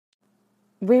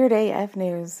Weird AF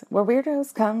News, where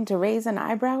weirdos come to raise an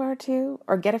eyebrow or two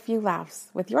or get a few laughs,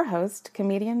 with your host,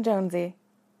 comedian Jonesy.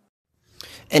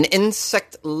 An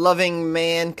insect-loving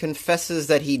man confesses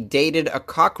that he dated a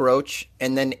cockroach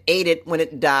and then ate it when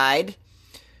it died.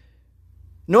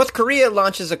 North Korea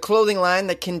launches a clothing line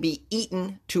that can be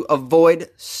eaten to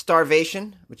avoid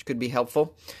starvation, which could be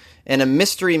helpful. And a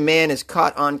mystery man is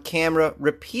caught on camera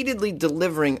repeatedly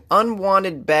delivering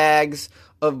unwanted bags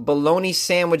of bologna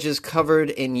sandwiches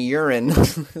covered in urine.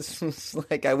 This is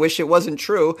like, I wish it wasn't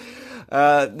true.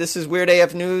 This is Weird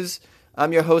AF News.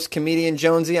 I'm your host, comedian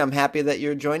Jonesy. I'm happy that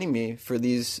you're joining me for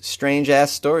these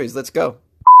strange-ass stories. Let's go.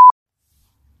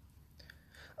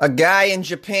 A guy in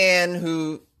Japan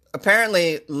who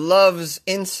apparently loves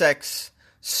insects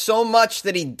so much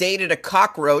that he dated a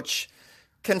cockroach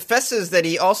confesses that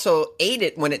he also ate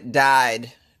it when it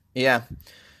died. Yeah.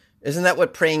 Isn't that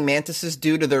what praying mantises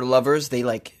do to their lovers? They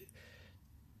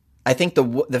I think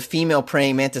the female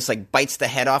praying mantis bites the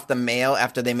head off the male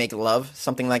after they make love,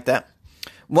 something like that.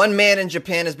 One man in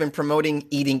Japan has been promoting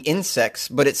eating insects,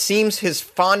 but it seems his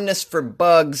fondness for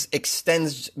bugs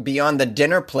extends beyond the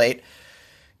dinner plate.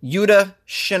 Yuta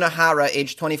Shinohara,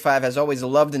 age 25, has always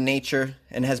loved nature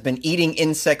and has been eating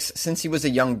insects since he was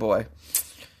a young boy.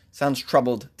 Sounds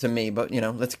troubled to me, but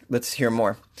let's hear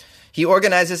more. He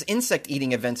organizes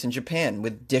insect-eating events in Japan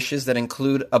with dishes that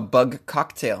include a bug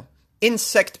cocktail,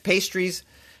 insect pastries,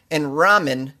 and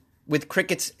ramen with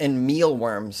crickets and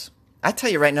mealworms. I tell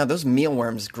you right now, those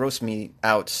mealworms gross me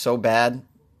out so bad.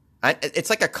 It's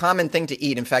like a common thing to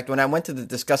eat. In fact, when I went to the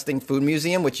Disgusting Food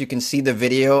Museum, which you can see the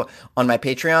video on my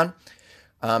Patreon,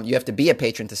 you have to be a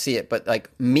patron to see it, but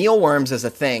mealworms is a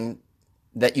thing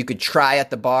that you could try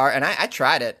at the bar, and I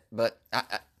tried it, but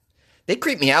they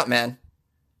creep me out, man.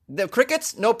 The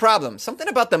crickets, no problem. Something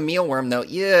about the mealworm, though,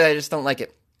 yeah, I just don't like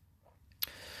it.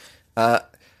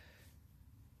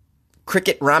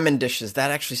 Cricket ramen dishes,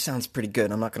 that actually sounds pretty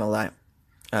good, I'm not going to lie.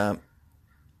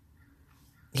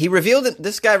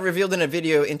 This guy revealed in a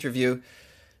video interview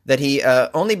that he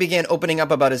only began opening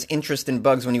up about his interest in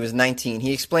bugs when he was 19.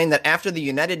 He explained that after the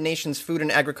United Nations Food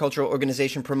and Agricultural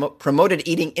Organization promoted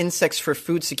eating insects for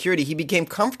food security, he became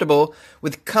comfortable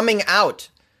with coming out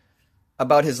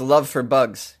about his love for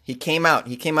bugs. He came out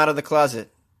of the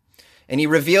closet, and he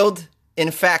revealed,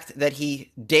 in fact, that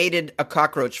he dated a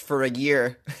cockroach for a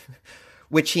year,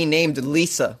 which he named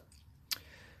Lisa.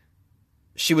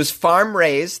 She was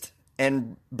farm-raised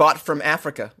and bought from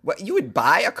Africa. What, you would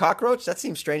buy a cockroach? That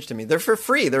seems strange to me. They're for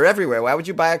free. They're everywhere. Why would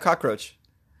you buy a cockroach?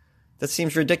 That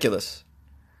seems ridiculous.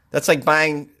 That's like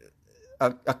buying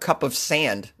a cup of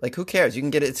sand. Who cares? You can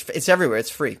get it. It's everywhere.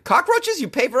 It's free. Cockroaches? You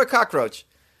pay for a cockroach.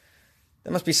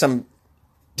 There must be some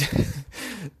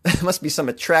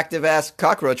attractive ass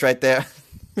cockroach right there.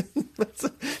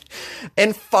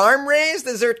 And farm raised?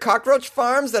 Is there cockroach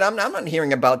farms that I'm not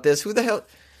hearing about this? Who the hell?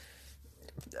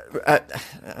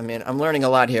 I'm learning a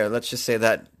lot here. Let's just say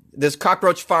that there's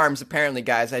cockroach farms. Apparently,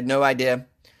 guys, I had no idea.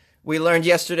 We learned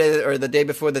yesterday or the day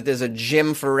before that there's a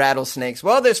gym for rattlesnakes.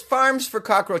 Well, there's farms for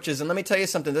cockroaches, and let me tell you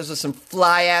something. Those are some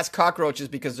fly-ass cockroaches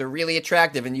because they're really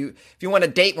attractive. And if you want to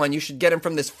date one, you should get them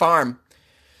from this farm.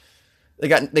 They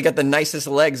got the nicest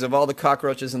legs of all the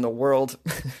cockroaches in the world.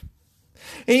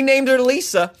 He named her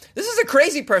Lisa. This is a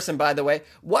crazy person, by the way.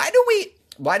 Why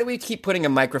do we keep putting a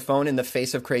microphone in the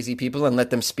face of crazy people and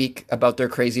let them speak about their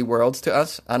crazy worlds to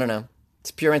us? I don't know. It's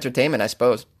pure entertainment, I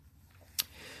suppose.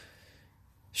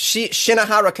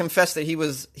 Shinohara confessed that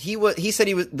he said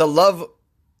the love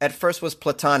at first was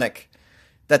platonic,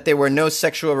 that there were no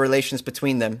sexual relations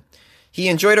between them. He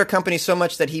enjoyed her company so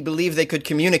much that he believed they could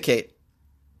communicate.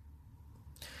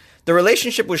 The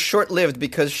relationship was short-lived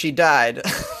because she died.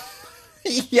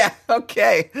 Yeah,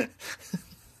 okay.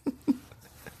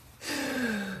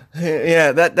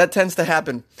 Yeah, that tends to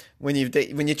happen when you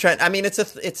try. I mean, it's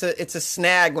a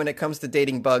snag when it comes to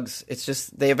dating bugs. It's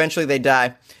just they eventually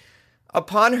die.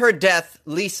 Upon her death,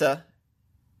 Lisa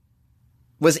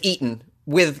was eaten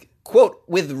with, quote,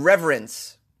 with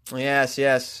reverence. Yes,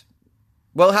 yes.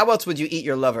 Well, how else would you eat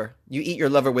your lover? You eat your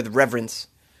lover with reverence.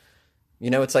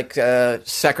 It's like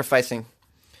sacrificing.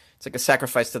 It's like a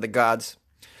sacrifice to the gods.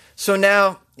 So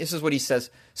now, this is what he says.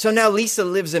 So now Lisa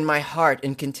lives in my heart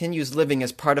and continues living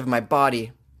as part of my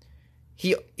body.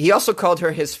 He also called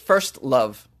her his first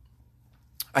love.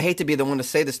 I hate to be the one to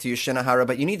say this to you, Shinohara,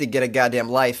 but you need to get a goddamn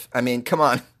life. I mean, come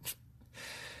on.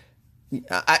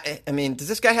 I mean, does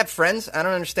this guy have friends? I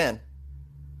don't understand.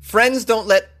 Friends don't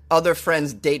let other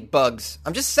friends date bugs.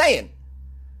 I'm just saying.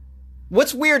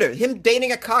 What's weirder, him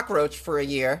dating a cockroach for a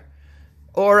year,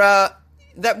 or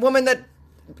that woman that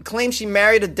claims she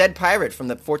married a dead pirate from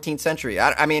the 14th century?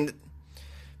 I mean,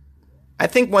 I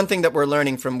think one thing that we're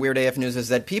learning from Weird AF News is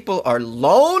that people are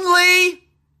lonely.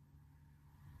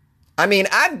 I mean,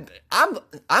 I'm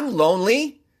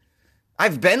lonely.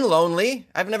 I've been lonely.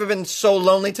 I've never been so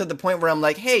lonely to the point where I'm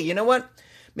like, hey, you know what?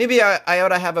 Maybe I ought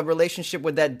to have a relationship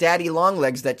with that daddy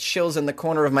longlegs that chills in the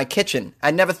corner of my kitchen. I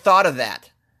never thought of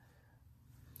that.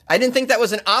 I didn't think that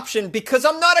was an option because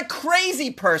I'm not a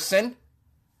crazy person.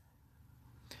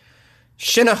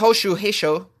 Shinahoshu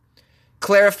Heisho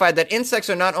clarified that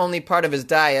insects are not only part of his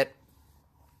diet.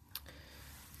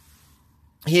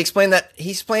 He explained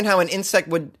how an insect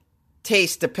would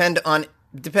taste depending on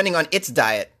its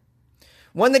diet.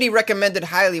 One that he recommended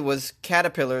highly was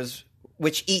caterpillars,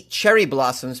 which eat cherry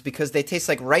blossoms because they taste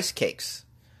like rice cakes.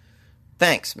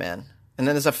 Thanks, man. And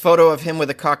then there's a photo of him with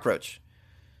a cockroach.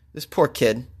 This poor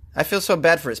kid. I feel so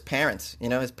bad for his parents. You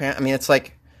know, I mean, it's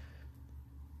like,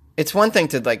 it's one thing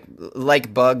to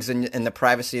like bugs in the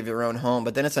privacy of your own home,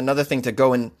 but then it's another thing to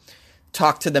go and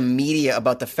talk to the media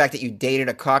about the fact that you dated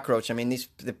a cockroach. I mean,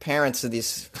 the parents of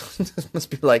these must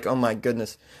be like, oh my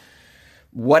goodness,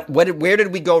 where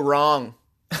did we go wrong?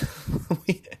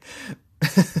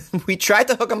 We tried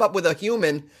to hook him up with a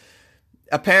human.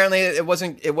 Apparently, it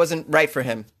wasn't right for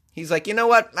him. He's like, you know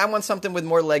what? I want something with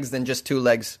more legs than just 2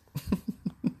 legs.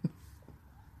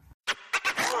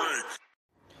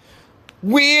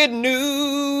 Weird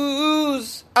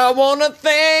news. I want to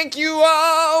thank you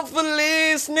all for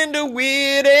listening to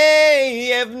Weird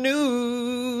AF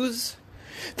News.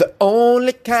 The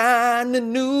only kind of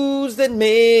news that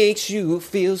makes you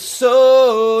feel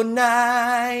so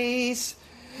nice.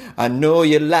 I know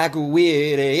you like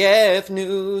Weird AF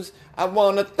News. I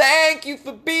want to thank you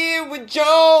for being with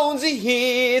Jonesy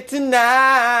here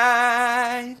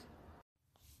tonight.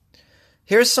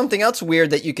 Here's something else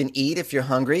weird that you can eat if you're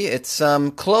hungry. It's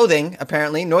clothing,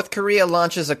 apparently. North Korea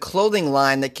launches a clothing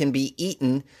line that can be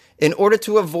eaten in order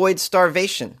to avoid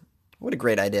starvation. What a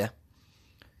great idea.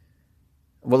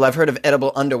 Well, I've heard of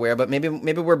edible underwear, but maybe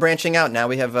we're branching out now.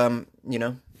 We have,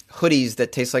 hoodies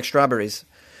that taste like strawberries.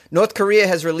 North Korea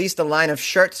has released a line of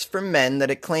shirts for men that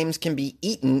it claims can be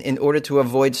eaten in order to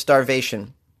avoid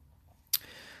starvation.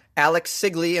 Alex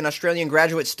Sigley, an Australian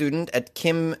graduate student at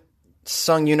Kim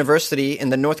Sung University in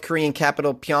the North Korean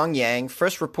capital Pyongyang,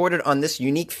 first reported on this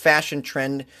unique fashion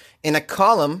trend in a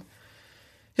column.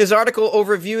 His article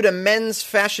overviewed a men's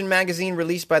fashion magazine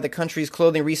released by the country's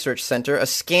Clothing Research Center. A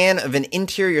scan of an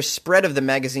interior spread of the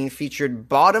magazine featured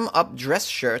bottom-up dress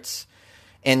shirts,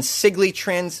 and Sigley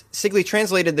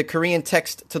translated the Korean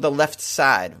text to the left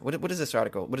side. What is this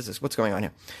article? What is this? What's going on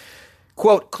here?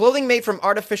 Quote, clothing made from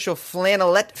artificial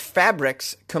flannelette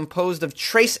fabrics composed of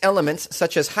trace elements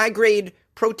such as high-grade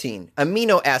protein,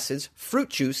 amino acids, fruit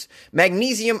juice,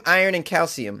 magnesium, iron, and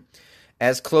calcium.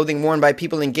 As clothing worn by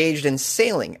people engaged in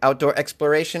sailing, outdoor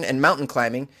exploration, and mountain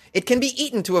climbing, it can be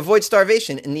eaten to avoid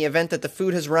starvation in the event that the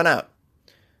food has run out.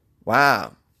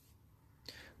 Wow.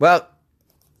 Well,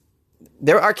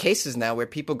 there are cases now where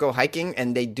people go hiking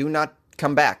and they do not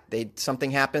come back.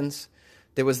 Something happens.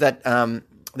 There was that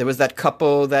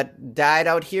couple that died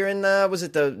out here in was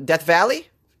it the Death Valley?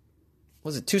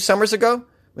 Was it 2 summers ago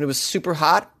when it was super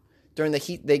hot during the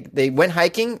heat? They went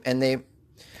hiking and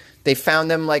they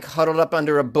found them like huddled up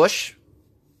under a bush,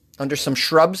 under some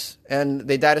shrubs, and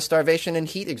they died of starvation and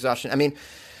heat exhaustion. I mean,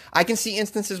 I can see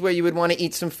instances where you would want to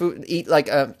eat some food,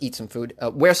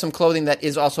 wear some clothing that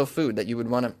is also food that you would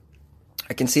want to.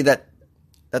 I can see that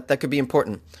could be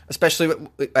important, especially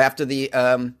after the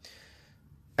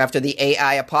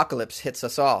AI apocalypse hits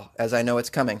us all, as I know it's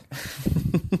coming.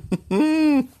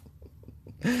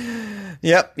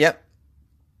 Yep.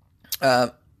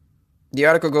 The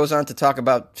article goes on to talk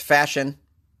about fashion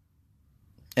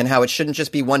and how it shouldn't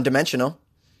just be one-dimensional.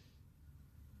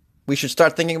 We should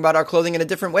start thinking about our clothing in a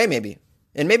different way, maybe.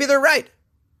 And maybe they're right.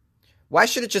 Why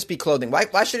should it just be clothing?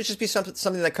 Why should it just be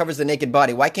something that covers the naked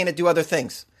body? Why can't it do other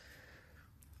things?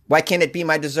 Why can't it be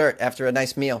my dessert after a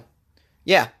nice meal?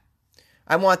 Yeah.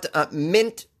 I want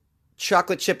mint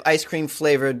chocolate chip ice cream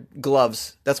flavored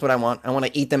gloves. That's what I want. I want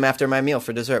to eat them after my meal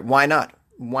for dessert. Why not?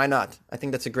 Why not? I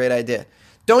think that's a great idea.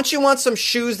 Don't you want some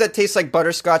shoes that taste like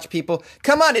butterscotch, people?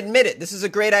 Come on, admit it. This is a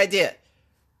great idea.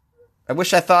 I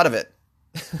wish I thought of it.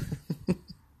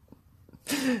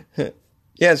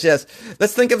 Yes.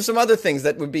 Let's think of some other things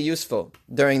that would be useful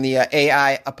during the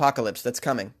AI apocalypse that's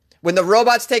coming. When the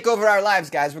robots take over our lives,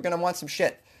 guys, we're going to want some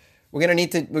shit. We're going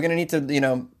to need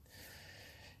to,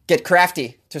 get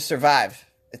crafty to survive.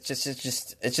 It's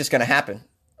just going to happen.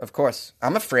 Of course.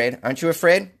 I'm afraid. Aren't you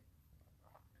afraid?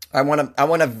 I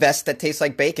want a vest that tastes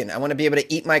like bacon. I want to be able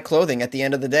to eat my clothing at the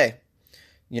end of the day.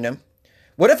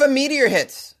 What if a meteor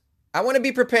hits? I want to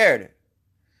be prepared.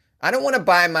 I don't want to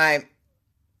buy my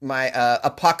my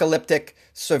apocalyptic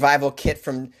survival kit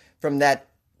from that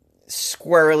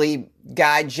squirrely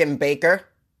guy Jim Baker.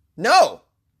 No.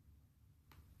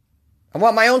 I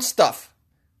want my own stuff.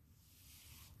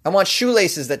 I want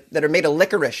shoelaces that are made of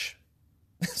licorice.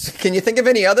 Can you think of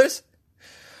any others?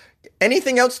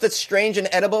 Anything else that's strange and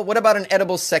edible? What about an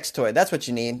edible sex toy? That's what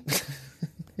you need.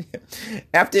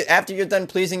 After you're done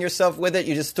pleasing yourself with it,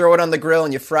 you just throw it on the grill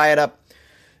and you fry it up.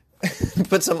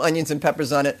 Put some onions and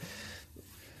peppers on it.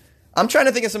 I'm trying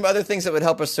to think of some other things that would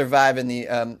help us survive in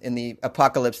the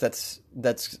apocalypse. That's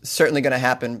certainly going to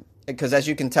happen, because as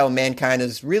you can tell, mankind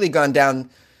has really gone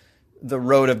down the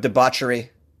road of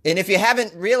debauchery. And if you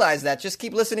haven't realized that, just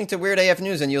keep listening to Weird AF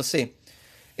News and you'll see.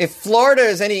 If Florida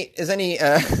is any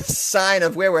sign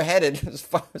of where we're headed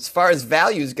as far as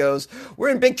values goes, we're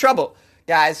in big trouble,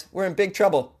 guys. We're in big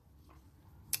trouble.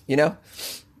 You know,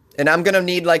 and I'm gonna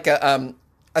need like a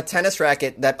tennis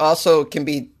racket that also can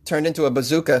be turned into a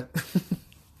bazooka.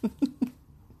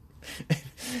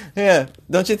 Yeah,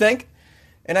 don't you think?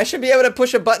 And I should be able to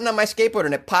push a button on my skateboard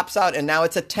and it pops out, and now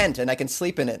it's a tent and I can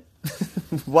sleep in it.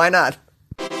 Why not?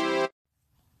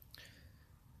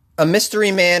 A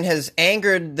mystery man has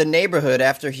angered the neighborhood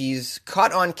after he's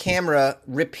caught on camera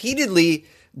repeatedly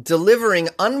delivering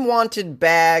unwanted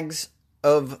bags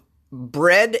of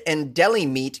bread and deli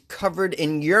meat covered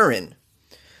in urine.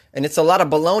 And it's a lot of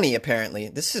baloney, apparently.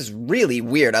 This is really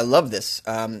weird. I love this.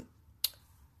 A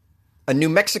New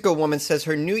Mexico woman says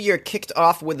her new year kicked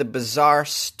off with a bizarre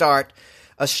start.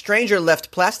 A stranger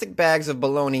left plastic bags of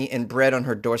bologna and bread on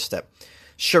her doorstep.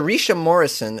 Sharisha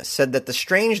Morrison said that the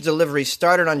strange delivery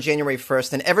started on January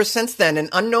 1st, and ever since then, an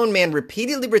unknown man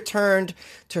repeatedly returned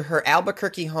to her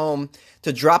Albuquerque home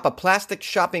to drop a plastic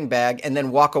shopping bag and then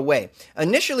walk away.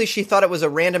 Initially, she thought it was a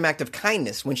random act of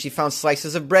kindness when she found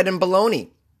slices of bread and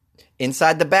bologna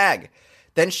inside the bag.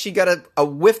 Then she got a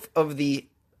whiff of the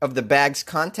bag's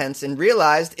contents and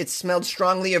realized it smelled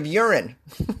strongly of urine.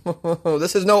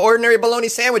 This is no ordinary bologna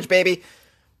sandwich, baby.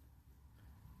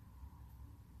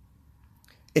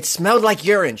 It smelled like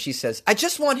urine, she says. I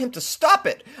just want him to stop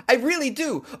it. I really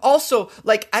do. Also,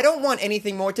 I don't want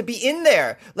anything more to be in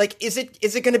there. Is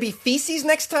it going to be feces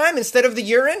next time instead of the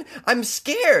urine? I'm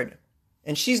scared.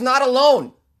 And she's not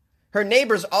alone. Her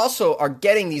neighbors also are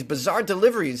getting these bizarre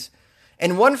deliveries.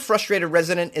 And one frustrated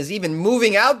resident is even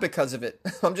moving out because of it.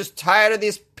 I'm just tired of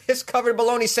these piss-covered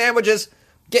bologna sandwiches.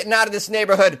 Getting out of this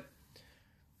neighborhood.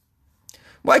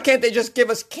 Why can't they just give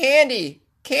us candy?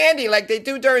 Candy like they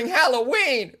do during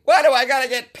Halloween. Why do I gotta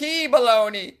get pea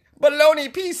bologna? Bologna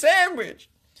pea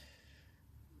sandwich.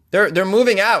 They're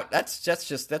moving out.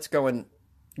 That's going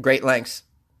great lengths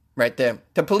right there.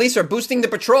 The police are boosting the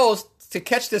patrols to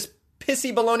catch this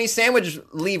pissy bologna sandwich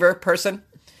lever person.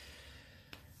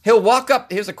 He'll walk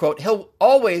up, here's a quote, he'll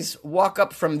always walk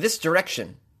up from this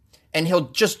direction, and he'll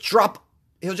just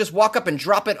walk up and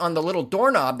drop it on the little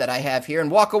doorknob that I have here and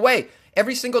walk away.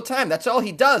 Every single time. That's all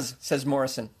he does, says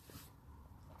Morrison.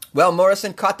 Well,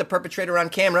 Morrison caught the perpetrator on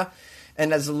camera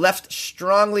and has left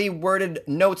strongly worded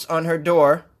notes on her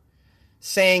door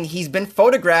saying he's been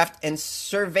photographed and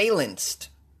surveillanced.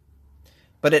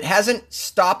 But it hasn't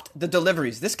stopped the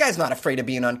deliveries. This guy's not afraid of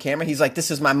being on camera. He's like,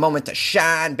 this is my moment to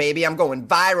shine, baby. I'm going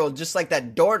viral just like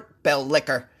that doorbell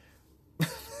licker.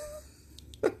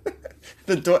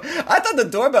 I thought the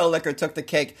doorbell licker took the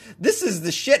cake. This is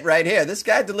the shit right here. This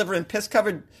guy delivering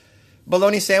piss-covered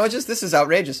bologna sandwiches. This is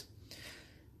outrageous.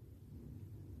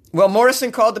 Well,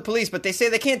 Morrison called the police, but they say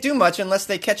they can't do much unless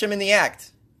they catch him in the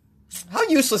act. How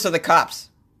useless are the cops?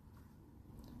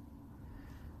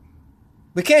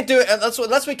 We can't do it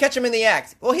unless we catch him in the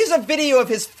act. Well, here's a video of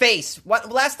his face.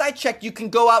 Last I checked, you can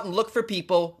go out and look for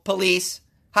people, police.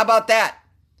 How about that?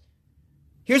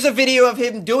 Here's a video of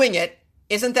him doing it.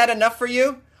 Isn't that enough for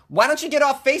you? Why don't you get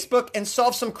off Facebook and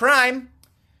solve some crime?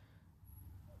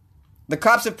 The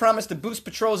cops have promised to boost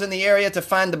patrols in the area to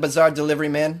find the bizarre delivery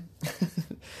man.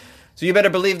 So you better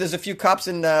believe there's a few cops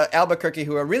in Albuquerque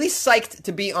who are really psyched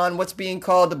to be on what's being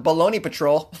called Baloney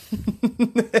Patrol.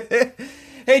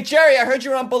 Hey, Jerry, I heard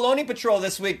you were on Baloney Patrol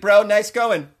this week, bro. Nice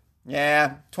going.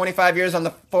 Yeah, 25 years on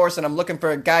the force, and I'm looking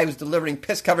for a guy who's delivering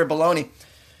piss-covered baloney.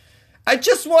 I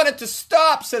just want it to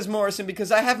stop, says Morrison,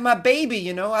 because I have my baby,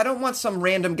 you know. I don't want some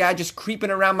random guy just creeping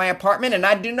around my apartment, and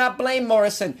I do not blame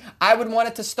Morrison. I would want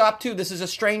it to stop, too. This is a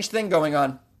strange thing going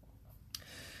on.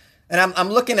 And I'm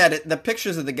looking at it, the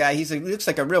pictures of the guy. He looks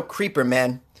like a real creeper,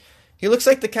 man. He looks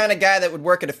like the kind of guy that would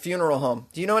work at a funeral home.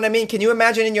 Do you know what I mean? Can you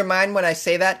imagine in your mind when I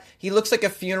say that? He looks like a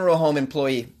funeral home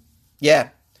employee. Yeah.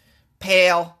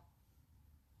 Pale.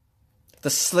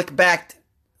 The slick-backed,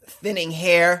 thinning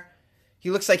hair. He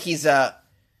looks like he's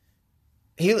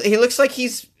he looks like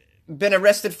he's been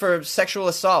arrested for sexual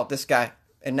assault, this guy.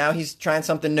 And now he's trying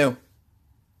something new.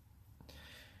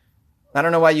 I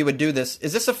don't know why you would do this.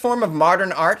 Is this a form of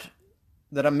modern art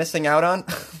that I'm missing out on?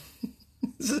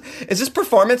 Is this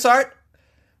performance art?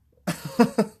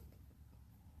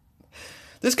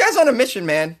 This guy's on a mission,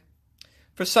 man.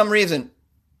 For some reason.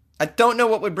 I don't know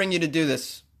what would bring you to do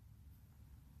this.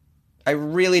 I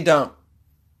really don't.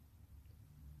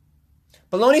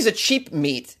 Bologna's a cheap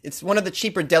meat. It's one of the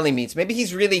cheaper deli meats. Maybe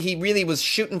he really was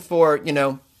shooting for,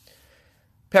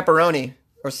 pepperoni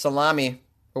or salami,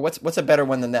 or what's a better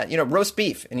one than that? Roast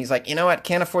beef. And he's like, you know what?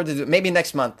 Can't afford to do it. Maybe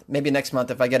next month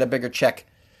if I get a bigger check,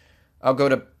 I'll go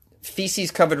to feces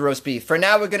covered roast beef. For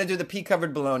now, we're going to do the pea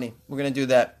covered bologna. We're going to do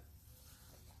that.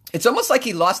 It's almost like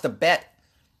he lost a bet.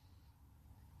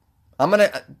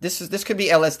 This could be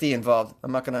LSD involved.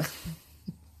 I'm not going to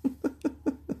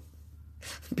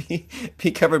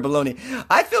pea covered bologna.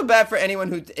 I feel bad for anyone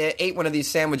who ate one of these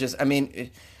sandwiches. I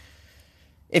mean,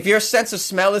 if your sense of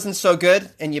smell isn't so good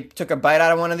and you took a bite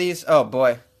out of one of these, oh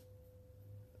boy,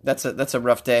 that's a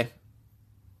rough day.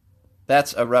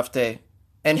 That's a rough day.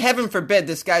 And heaven forbid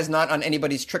this guy's not on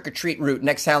anybody's trick-or-treat route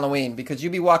next Halloween, because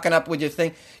you'd be walking up with your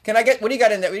thing. What do you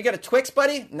got in there? You got a Twix,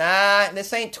 buddy? Nah,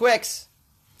 this ain't Twix.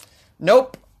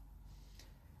 Nope.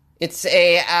 It's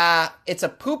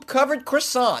a poop-covered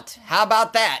croissant. How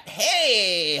about that?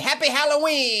 Hey, happy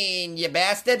Halloween, you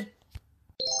bastard.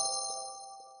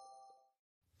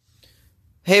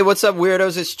 Hey, what's up,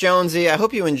 weirdos? It's Jonesy. I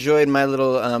hope you enjoyed my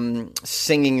little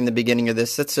singing in the beginning of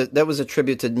this. That was a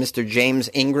tribute to Mr. James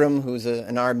Ingram, who's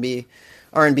an R&B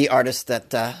artist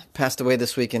that passed away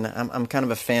this week, and I'm kind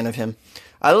of a fan of him.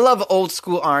 I love old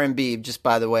school R&B, just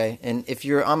by the way. And if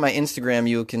you're on my Instagram,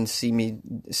 you can see me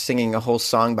singing a whole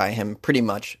song by him, pretty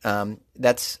much.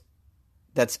 That's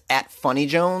at Funny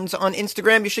Jones on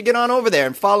Instagram. You should get on over there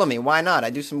and follow me. Why not?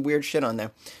 I do some weird shit on there.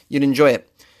 You'd enjoy it.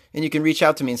 And you can reach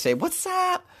out to me and say, what's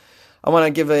up? I want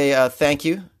to give a thank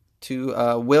you to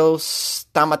Will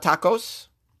Stamatakos.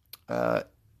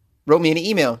 Wrote me an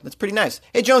email. That's pretty nice.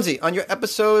 Hey, Jonesy, on your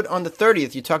episode on the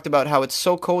 30th, you talked about how it's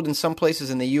so cold in some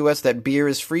places in the U.S. that beer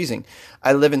is freezing.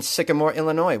 I live in Sycamore,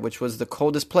 Illinois, which was the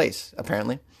coldest place,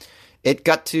 apparently. It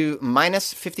got to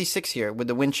minus 56 here with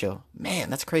the wind chill. Man,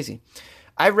 that's crazy.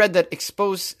 I read that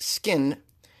exposed skin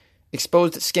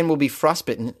will be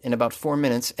frostbitten in about 4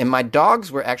 minutes, and my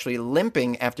dogs were actually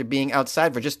limping after being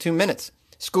outside for just 2 minutes.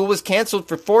 School was canceled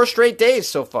for 4 straight days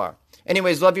so far.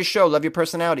 Anyways, love your show, love your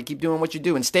personality. Keep doing what you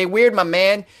do, and stay weird, my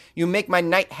man. You make my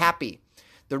night happy.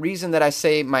 The reason that I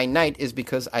say my night is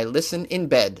because I listen in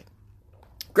bed.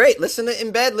 Great, listen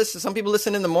in bed. Some people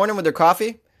listen in the morning with their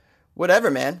coffee. Whatever,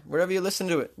 man. Wherever you listen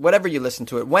to it. Whatever you listen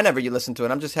to it. Whenever you listen to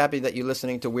it. I'm just happy that you're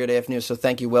listening to Weird AF News, so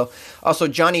thank you, Will. Also,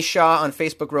 Johnny Shaw on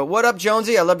Facebook wrote, what up,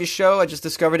 Jonesy? I love your show. I just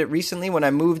discovered it recently when I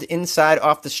moved inside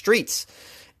off the streets.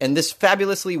 And this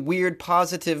fabulously weird,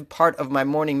 positive part of my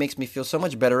morning makes me feel so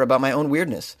much better about my own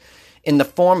weirdness. In the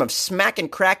form of smack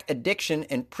and crack addiction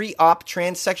and pre-op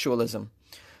transsexualism.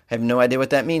 I have no idea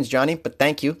what that means, Johnny, but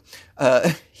thank you.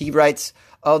 He writes,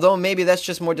 although maybe that's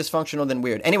just more dysfunctional than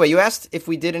weird. Anyway, you asked if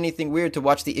we did anything weird to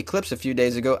watch the eclipse a few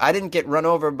days ago. I didn't get run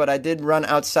over, but I did run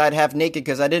outside half naked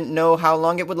because I didn't know how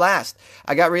long it would last.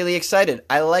 I got really excited.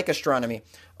 I like astronomy.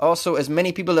 Also, as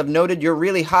many people have noted, you're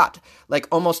really hot, like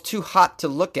almost too hot to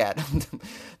look at.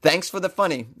 Thanks for the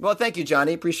funny. Well, thank you,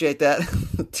 Johnny. Appreciate that.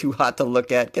 Too hot to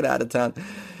look at. Get out of town.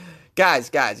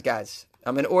 Guys.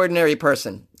 I'm an ordinary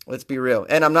person. Let's be real.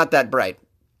 And I'm not that bright,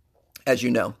 as you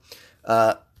know.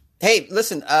 Hey,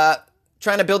 listen,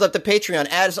 trying to build up the Patreon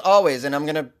as always, and I'm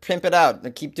going to pimp it out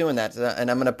and keep doing that.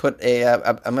 And I'm going to put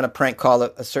I'm going to prank call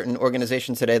a certain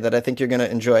organization today that I think you're going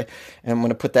to enjoy. And I'm going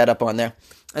to put that up on there.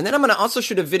 And then I'm going to also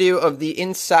shoot a video of the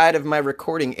inside of my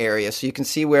recording area so you can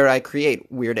see where I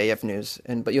create Weird AF News.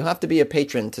 But you'll have to be a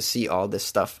patron to see all this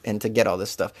stuff and to get all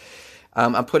this stuff.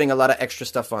 I'm putting a lot of extra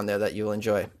stuff on there that you'll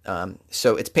enjoy.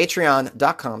 So it's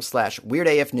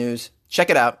patreon.com/WeirdAFNews. Check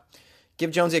it out.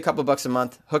 Give Jonesy a couple bucks a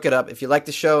month. Hook it up. If you like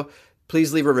the show,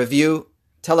 please leave a review.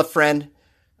 Tell a friend.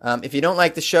 If you don't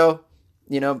like the show,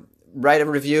 write a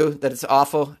review that it's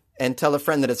awful and tell a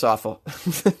friend that it's awful.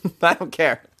 I don't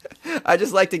care. I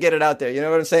just like to get it out there. You know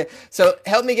what I'm saying? So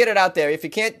help me get it out there. If you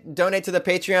can't donate to the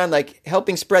Patreon, like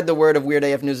helping spread the word of Weird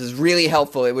AF News is really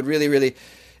helpful. It would really,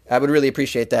 I would really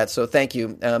appreciate that. So thank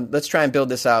you. Let's try and build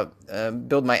this out,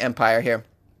 build my empire here,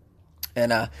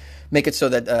 and make it so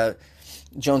that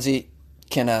Jonesy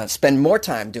can spend more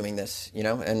time doing this,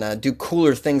 and do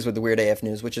cooler things with the Weird AF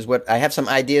News, which is what I have some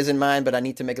ideas in mind, but I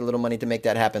need to make a little money to make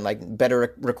that happen, like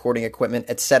better recording equipment,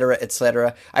 etc.,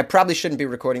 etc. I probably shouldn't be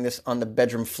recording this on the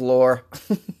bedroom floor.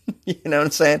 You know what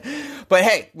I'm saying? But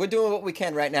hey, we're doing what we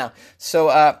can right now.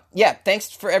 So,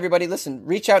 thanks for everybody. Listen,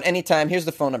 reach out anytime. Here's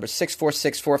the phone number,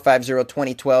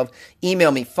 646-450-2012.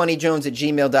 Email me,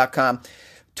 funnyjones@gmail.com.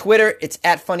 Twitter, it's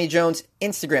 @FunnyJones.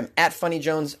 Instagram,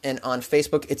 @FunnyJones. And on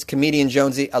Facebook, it's Comedian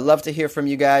Jonesy. I love to hear from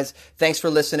you guys. Thanks for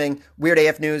listening. Weird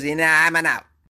AF News, and I'm out.